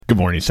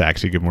morning,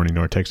 Saxy. Good morning,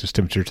 North Texas.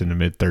 Temperatures in the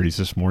mid-30s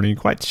this morning.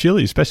 Quite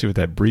chilly, especially with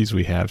that breeze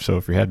we have. So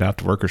if you're heading out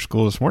to work or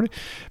school this morning,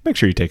 make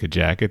sure you take a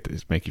jacket.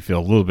 It'll make you feel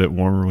a little bit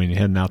warmer when you're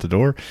heading out the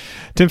door.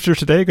 Temperatures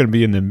today are going to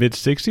be in the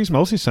mid-60s,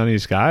 mostly sunny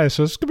skies.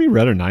 So it's going to be a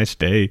rather nice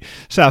day.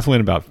 South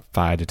wind about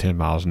 5 to 10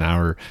 miles an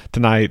hour.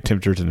 Tonight,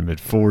 temperatures in the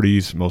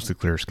mid-40s, mostly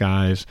clear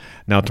skies.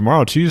 Now,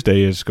 tomorrow,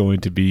 Tuesday, is going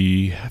to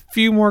be a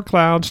few more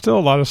clouds, still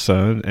a lot of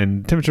sun,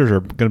 and temperatures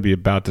are going to be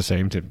about the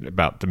same,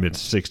 about the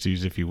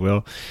mid-60s, if you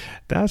will.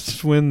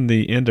 That's when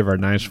the end of our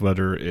nice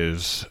weather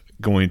is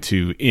going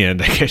to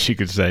end, I guess you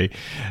could say.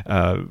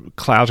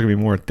 Clouds are going to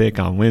be more thick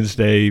on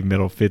Wednesday,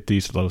 middle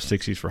 50s, low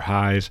 60s for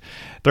highs.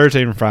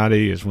 Thursday and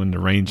Friday is when the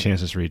rain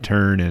chances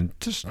return, and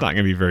just not going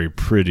to be very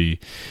pretty.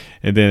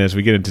 And then as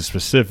we get into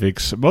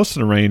specifics, most of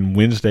the rain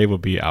Wednesday will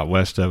be out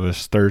west of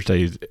us.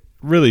 Thursday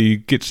really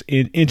gets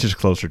inches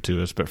closer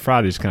to us, but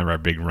Friday's kind of our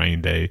big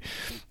rain day.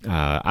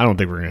 I don't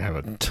think we're going to have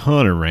a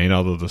ton of rain,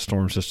 although the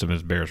storm system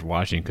bears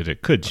watching because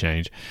it could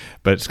change.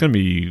 But it's going to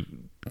be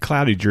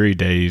cloudy, dreary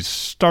days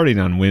starting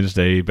on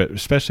Wednesday, but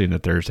especially in the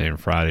Thursday and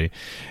Friday.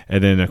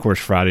 And then, of course,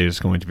 Friday is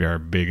going to be our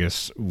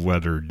biggest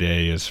weather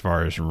day as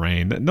far as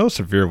rain. No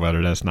severe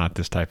weather. That's not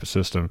this type of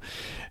system.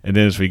 And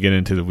then as we get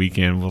into the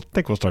weekend,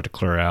 we'll start to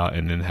clear out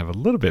and then have a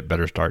little bit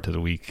better start to the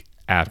week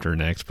after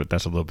next, but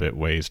that's a little bit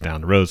ways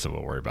down the road, so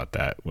we'll worry about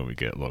that when we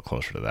get a little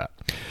closer to that.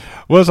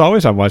 Well, as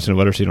always, I'm watching the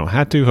weather so you don't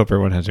have to. Hope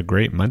everyone has a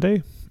great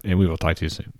Monday, and we will talk to you soon.